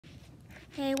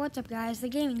Hey, what's up guys? The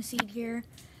Gaming Seed here.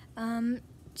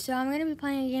 So I'm going to be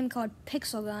playing a game called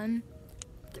Pixel Gun.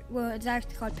 Well, it's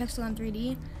actually called Pixel Gun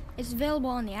 3D. It's available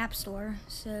on the App Store,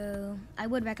 so I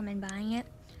would recommend buying it.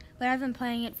 But I've been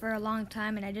playing it for a long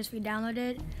time and I just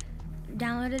downloaded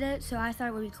it, so I thought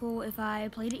it would be cool if I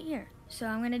played it here. So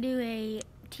I'm going to do a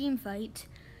team fight,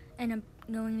 and I'm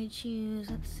going to choose,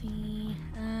 let's see,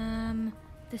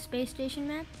 the space station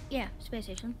map? Yeah, space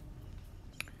station.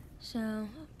 So, I'll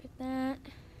pick that.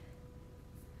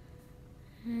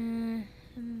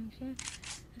 Okay.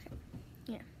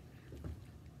 Yeah.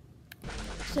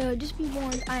 So, just be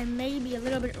warned, I may be a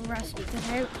little bit rusty because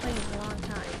I haven't played in a long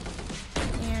time.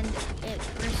 And it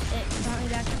brought me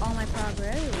back to all my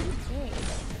progress. Okay.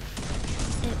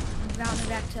 It brought me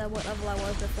back to what level I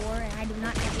was before, and I do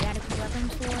not have the adequate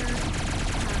weapons for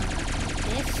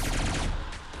this.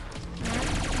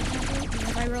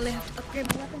 Because I really have to upgrade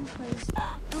my weapons because,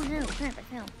 oh no, crap, I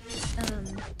fell.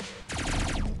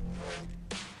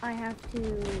 I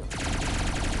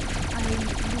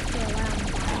used to allow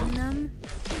buying them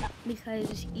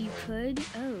because you could,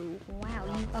 oh wow,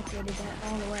 you upgraded that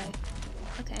all the way.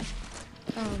 Okay.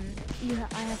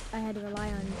 I had to rely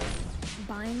on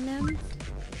buying them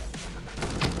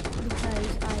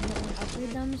because I didn't want to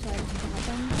upgrade them, so I just bought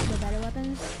them, the better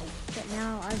weapons. But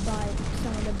now I've bought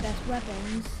some of the best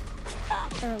weapons,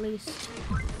 or at least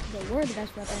they were the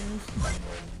best weapons,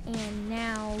 and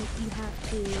now you have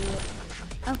to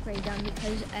upgrade them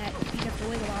because you have to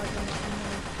wait a while to.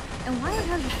 And why do I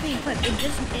have the screen clip?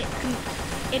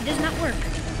 It does not work.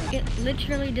 It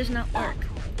literally does not work.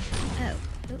 Oh,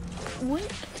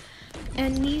 what?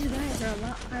 And these guys are a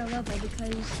lot higher level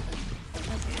because,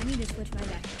 okay, I need to switch my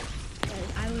back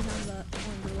because I was on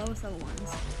one of the lowest level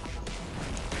ones.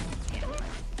 Yeah.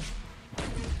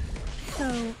 So,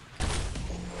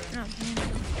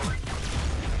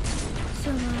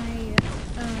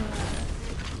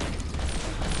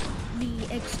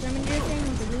 the exterminator thing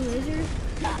with the blue laser,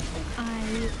 I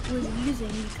was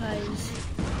using because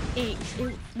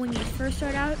when you first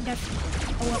start out, that's a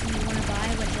weapon you want to buy,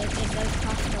 but it does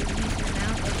cost a decent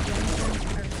amount of gems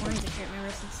or coins. I can't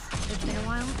remember since it's been a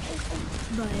while.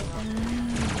 But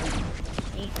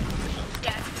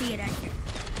yeah, see it out here.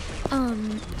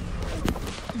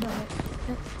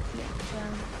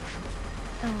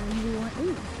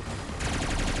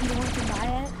 You want to buy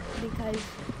it because,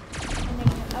 and then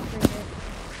you can upgrade it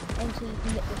until you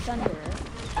can get the Thunderer.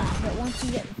 But once you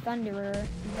get the Thunderer,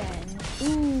 then,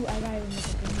 ooh, I gotta make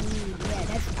a new, yeah,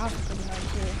 that's also pretty hard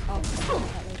too. I'll talk about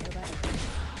that later, but,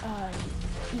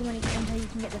 you want to get until you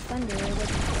can get the Thunderer,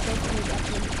 which is basically the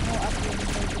more upgraded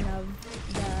version of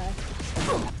the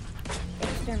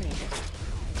Exterminator.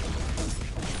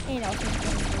 And also and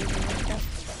stuff.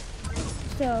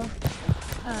 So,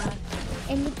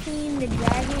 in between the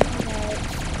dragon and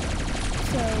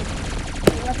the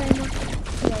weapon to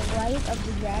the right of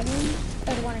the dragon,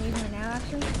 or the one I'm using now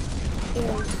actually,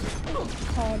 is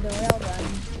called the Railgun,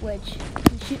 which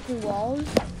can shoot through walls.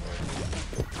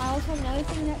 I also have another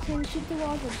thing that can shoot through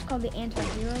walls, which is called the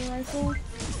Anti-Hero Rifle,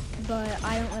 but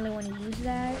I don't really want to use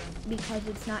that because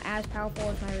it's not as powerful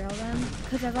as my Railgun,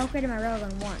 because I've upgraded my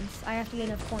Railgun once. I have to get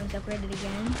enough coins to upgrade it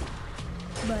again.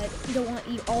 But you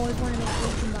always want to make sure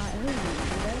you can buy,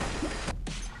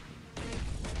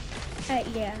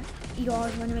 yeah, you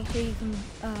always want to make sure you can,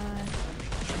 buy,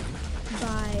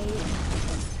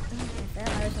 I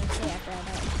was going to say after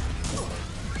that,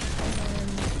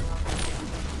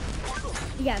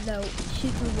 yeah, the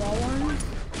shoot through wall ones,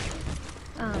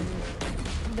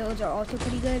 those are also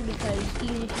pretty good because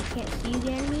even if you can't see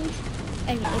the enemy,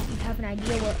 and if you have an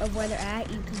idea of where they're at,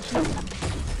 you can shoot them.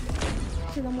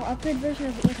 So the more upgraded version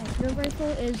of the Anti-Hero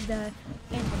Rifle is the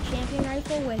Anti-Champion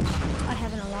Rifle, which I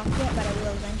haven't unlocked yet, but I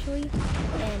will eventually.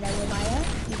 And I will buy that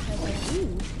because I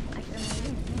can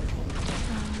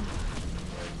remember.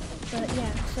 But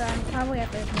yeah, so I'm probably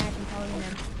after this match, I'm probably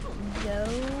gonna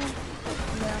get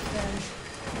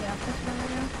off this one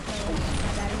right now. So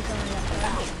my battery's only up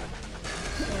there.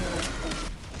 So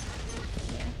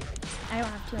yeah, I don't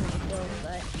have too many kills,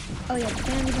 but oh yeah, the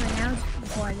thing I'm going to announce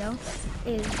before I go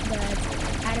is the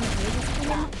Adamant Razor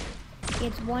Cannon.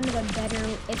 It's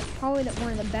probably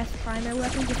one of the best primary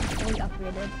weapons if it's fully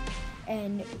upgraded.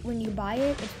 And when you buy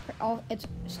it, it's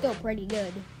still pretty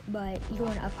good, but you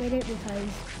want to upgrade it because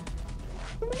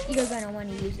you're going to want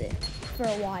to use it for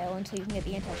a while until you can get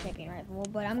the Anti-Champion Rifle.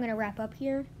 But I'm going to wrap up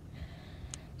here.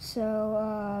 So,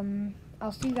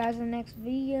 I'll see you guys in the next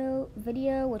video,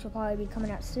 which will probably be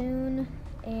coming out soon.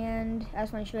 And I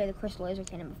just want to show you the Crystal Laser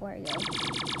Cannon before I go.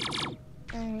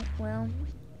 Alright, well,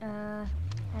 I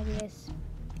guess,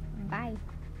 bye.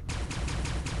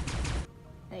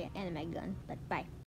 Oh yeah, and the Magnet. gun. But bye.